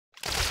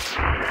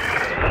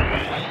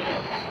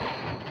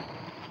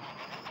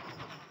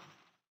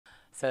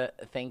Sir,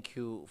 thank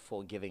you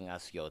for giving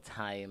us your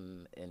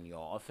time in your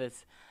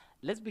office.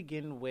 Let's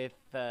begin with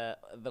the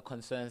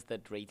concerns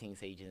that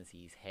ratings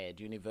agencies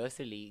had.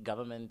 Universally,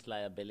 government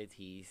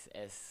liabilities,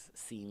 as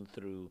seen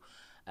through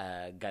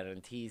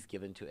guarantees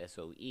given to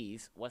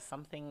SOEs, was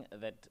something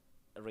that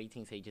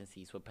ratings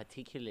agencies were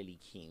particularly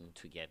keen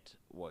to get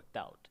worked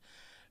out.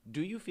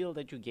 Do you feel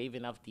that you gave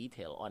enough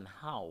detail on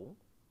how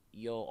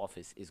your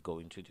office is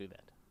going to do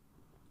that?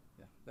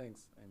 Yeah,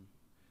 thanks.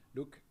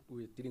 Look,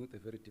 we're dealing with a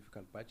very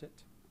difficult budget,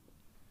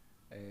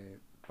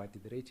 but the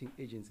rating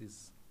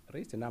agencies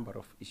raised a number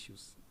of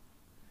issues.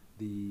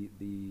 The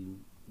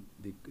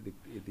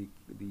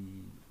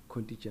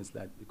contingent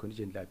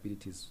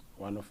liability is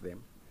one of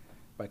them.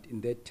 But in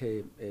that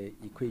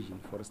equation,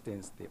 for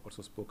instance, they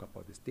also spoke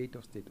about the state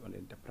of state-owned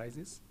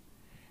enterprises.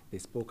 They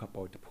spoke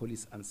about the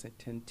policy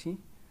uncertainty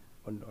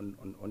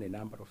on a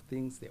number of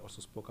things. They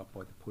also spoke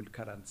about the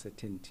political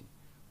uncertainty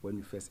when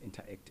we first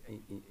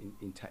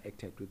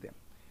interacted with them.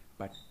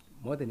 But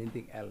more than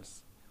anything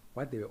else,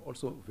 what they were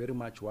also very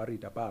much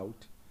worried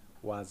about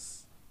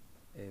was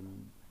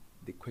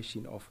the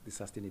question of the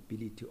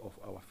sustainability of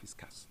our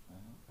fiscus,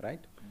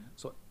 right?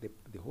 So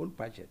the whole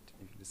budget,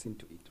 if you listen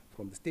to it,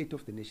 from the State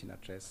of the Nation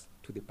address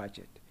to the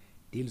budget,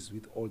 deals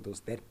with all those,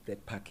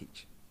 that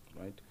package,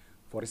 right?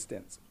 For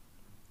instance,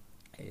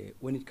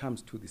 when it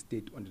comes to the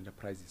state-owned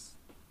enterprises,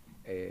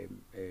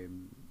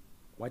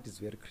 what is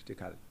very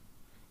critical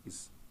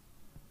is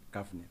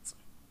governance.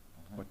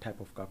 What type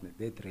of governance?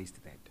 They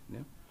raised that,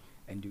 no?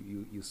 And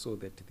you saw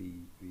that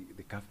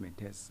the government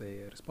has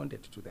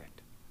responded to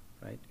that,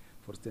 right?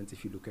 For instance,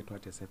 if you look at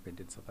what has happened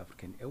in South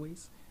African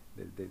Airways,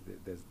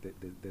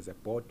 there's a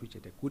board which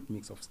had a good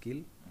mix of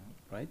skill,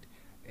 right?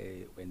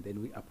 And then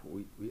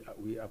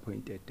we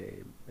appointed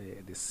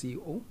the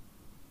CEO,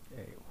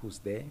 who's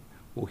there,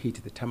 who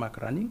hit the tarmac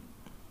running.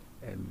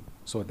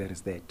 So there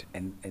is that,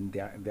 and they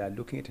are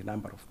looking at a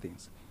number of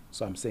things.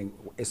 So I'm saying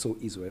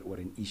SOEs were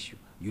an issue.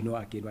 You know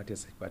again what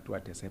has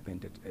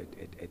happened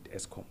at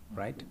ESCOM,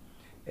 right?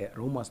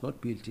 Rome was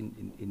not built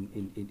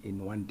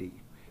in one day,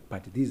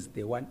 but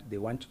they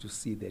want to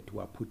see that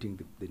we are putting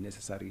the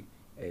necessary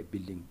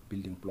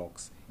building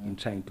blocks in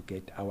trying to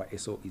get our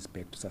SOEs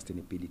back to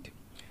sustainability.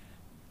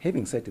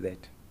 Having said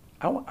that,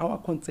 our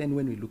concern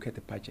when we look at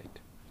the budget,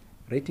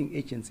 rating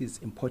agencies,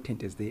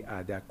 important as they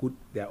are good,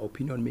 they are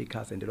opinion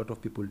makers, and a lot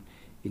of people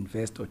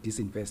invest or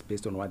disinvest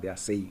based on what they are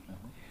saying.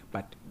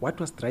 But what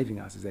was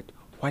driving us is that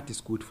what is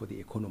good for the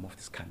economy of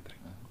this country.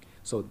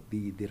 So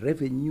the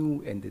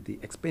revenue and the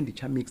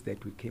expenditure mix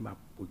that we came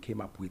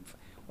up with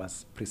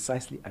was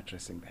precisely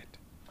addressing that.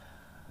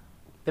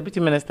 Deputy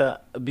Minister,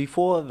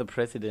 before the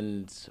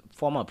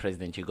former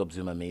President Jacob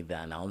Zuma made the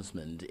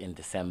announcement in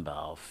December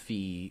of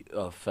free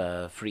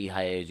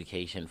higher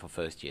education for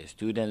first-year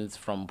students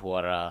from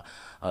poorer,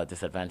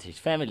 disadvantaged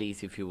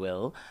families, if you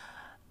will,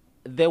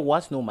 there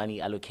was no money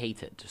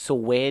allocated. So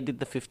where did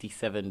the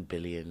 57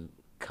 billion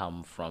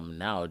come from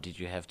now? Did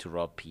you have to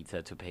rob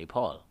Peter to pay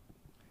Paul?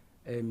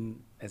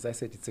 As I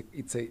said,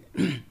 it's a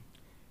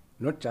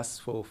not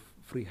just for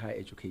free higher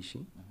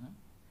education,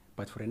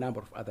 but for a number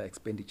of other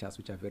expenditures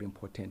which are very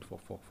important for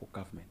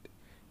government,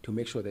 to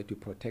make sure that we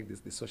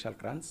protect the social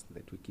grants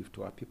that we give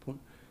to our people,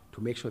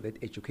 to make sure that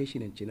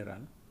education in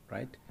general,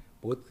 right,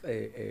 both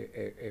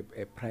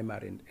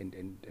primary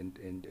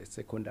and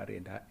secondary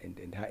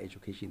and higher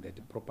education, that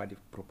is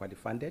properly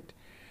funded.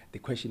 The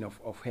question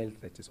of health,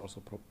 that is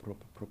also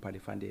properly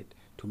funded,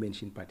 to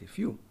mention but a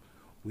few.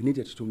 We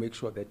needed to make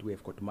sure that we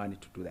have got money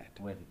to do that.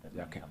 Where did that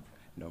money come from?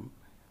 No.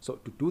 So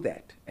to do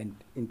that and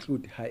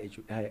include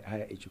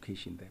higher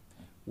education there,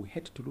 we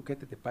had to look at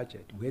the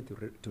budget. We had to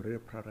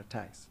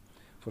reprioritize.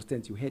 For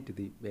instance, you had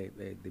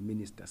the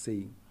minister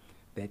saying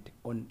that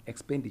on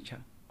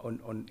expenditure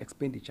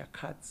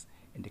cuts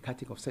and the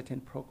cutting of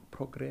certain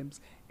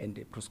programs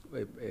and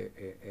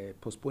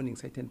postponing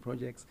certain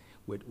projects,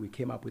 we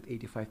came up with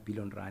 85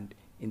 billion rand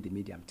in the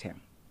medium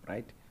term,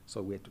 right?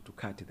 So we had to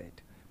cut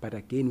that. But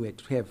again, we had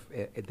to have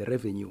the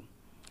revenue.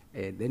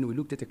 Then we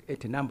looked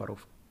at a number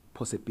of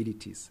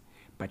possibilities.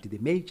 But the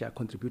major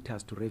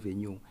contributors to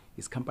revenue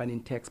is company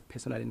tax,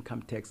 personal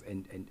income tax,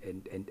 and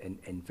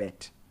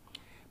VAT.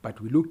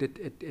 But we looked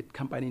at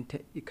company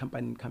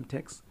income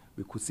tax.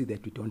 We could see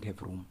that we don't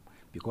have room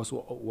because we're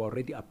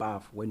already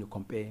above when you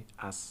compare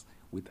us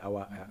with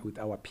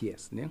our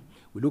peers.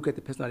 We look at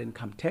the personal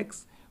income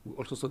tax. We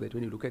also saw that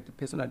when you look at the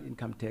personal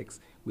income tax,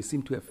 we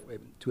seem to have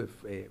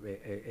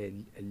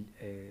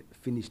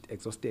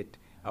exhausted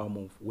our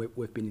move.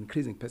 We've been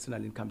increasing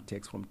personal income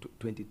tax from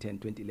 2010,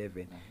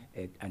 2011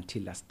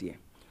 until last year.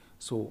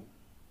 So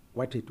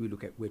what did we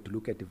look at? We had to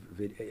look at the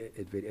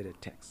value-added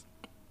tax.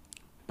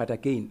 But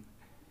again,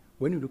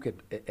 when you look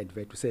at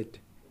VAT, we said,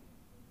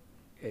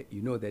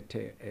 you know that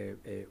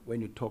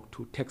when you talk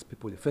to tax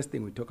people, the first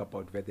thing we talk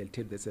about VAT, they'll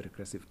tell you that's a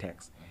regressive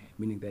tax,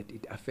 meaning that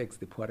it affects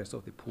the poorest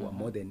of the poor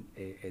more than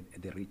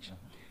the rich.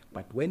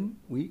 But when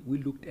we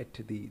looked at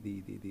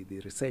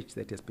the research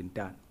that has been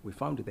done, we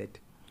found that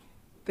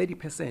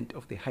 30%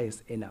 of the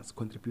highest earners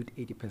contribute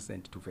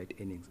 80% to VAT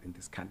earnings in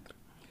this country.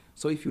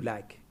 So if you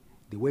like,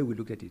 the way we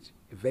look at it,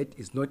 VAT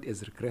is not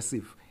as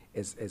regressive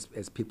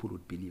as people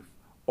would believe.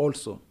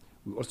 Also,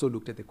 we also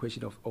looked at the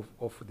question of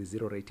the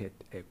zero-rated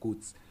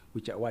goods,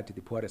 which are what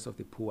the poorest of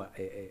the poor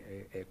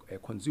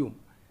consume,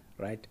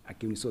 right?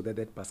 Again, so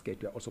that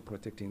basket, we are also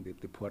protecting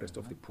the poorest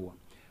of the poor.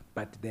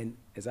 But then,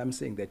 as I'm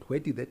saying, that where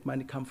did that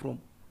money come from?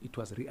 It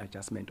was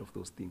readjustment of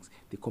those things.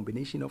 The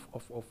combination of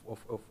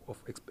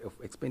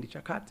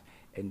expenditure cut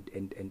and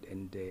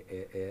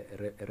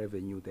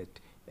revenue that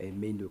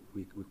mainly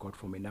we got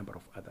from a number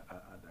of other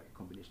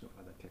combination of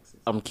other taxes.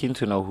 I'm keen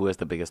to know who is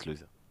the biggest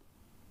loser.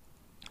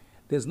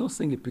 There's no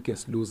single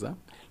biggest loser.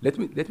 Let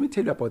me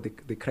tell you about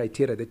the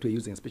criteria that we're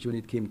using, especially when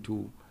it came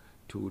to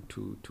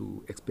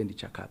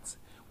expenditure cuts.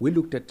 We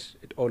looked at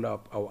all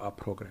our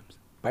programs.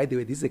 By the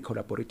way, this is a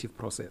collaborative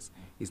process.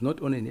 It's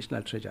not only a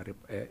national treasury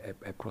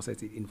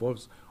process. It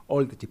involves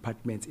all the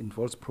departments,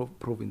 involves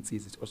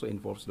provinces, it also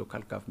involves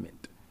local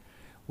government.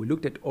 We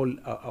looked at all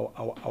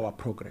our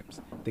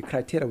programs. The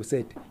criteria, we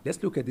said,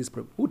 let's look at this.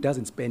 Who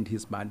doesn't spend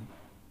his money?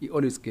 He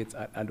always gets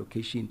an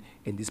allocation,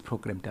 and this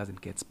program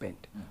doesn't get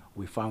spent.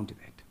 We found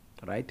that,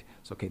 right?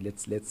 So okay,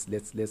 let's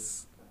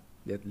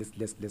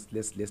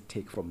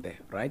take from there,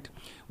 right?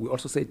 We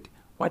also said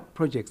what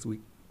projects we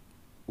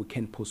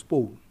can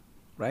postpone,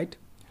 right,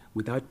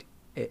 without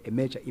a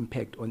major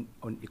impact on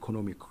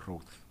economic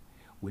growth.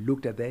 We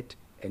looked at that,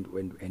 and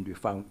we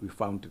found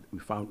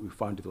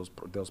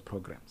those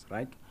programs,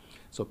 right?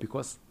 So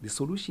because the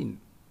solution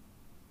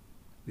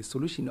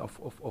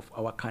of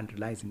our country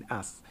lies in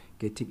us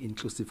getting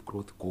inclusive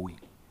growth going.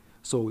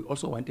 So we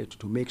also wanted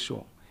to make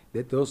sure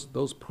that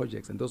those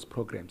projects and those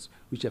programs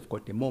which have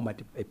got a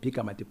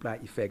bigger multiplier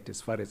effect as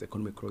far as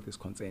economic growth is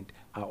concerned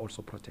are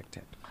also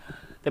protected.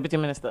 Deputy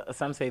Minister,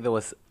 some say there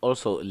was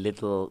also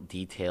little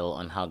detail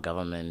on how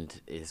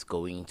government is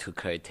going to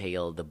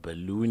curtail the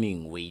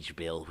ballooning wage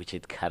bill which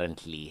it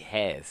currently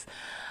has.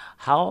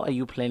 How are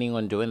you planning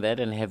on doing that,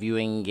 and have you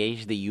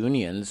engaged the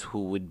unions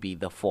who would be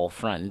the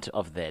forefront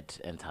of that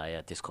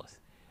entire discourse?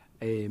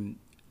 You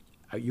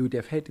would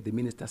have heard the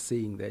minister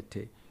saying that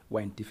we're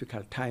in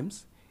difficult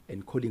times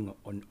and calling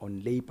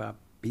on labor,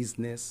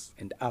 business,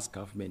 and us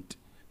government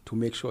to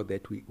make sure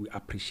that we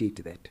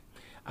appreciate that.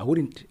 I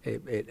wouldn't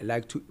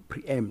like to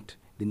preempt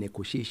the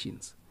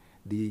negotiations.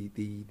 We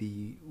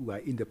are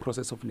in the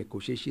process of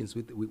negotiations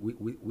with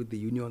the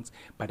unions,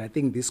 but I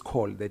think this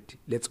call that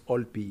let's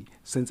all be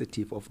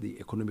sensitive of the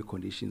economic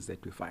conditions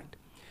that we find.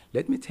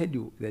 Let me tell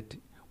you that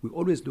we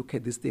always look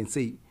at this thing and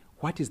say,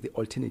 what is the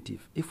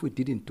alternative if we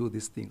didn't do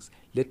these things?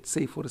 Let's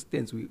say, for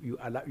instance, you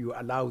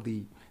allow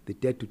the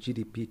debt to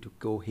GDP to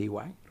go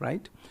haywire,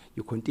 right?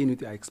 You continue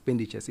the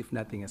expenditures if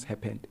nothing has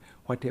happened.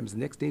 What happens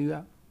next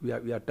day? We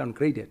are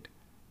downgraded,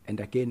 and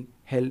again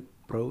hell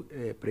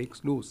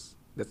breaks loose.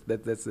 That's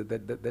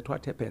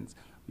what happens.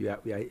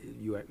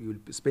 You'll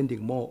be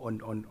spending more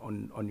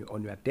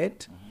on your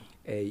debt.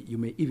 You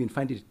may even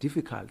find it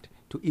difficult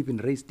to even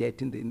raise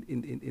debt in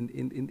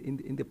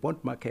the bond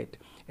market.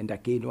 And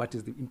again, what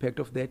is the impact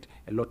of that?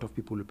 A lot of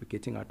people will be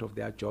getting out of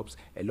their jobs.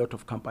 A lot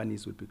of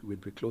companies will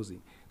be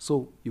closing.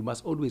 So you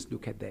must always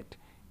look at that.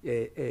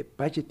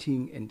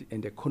 Budgeting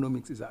and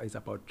economics is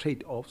about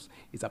trade-offs.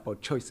 It's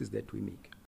about choices that we make.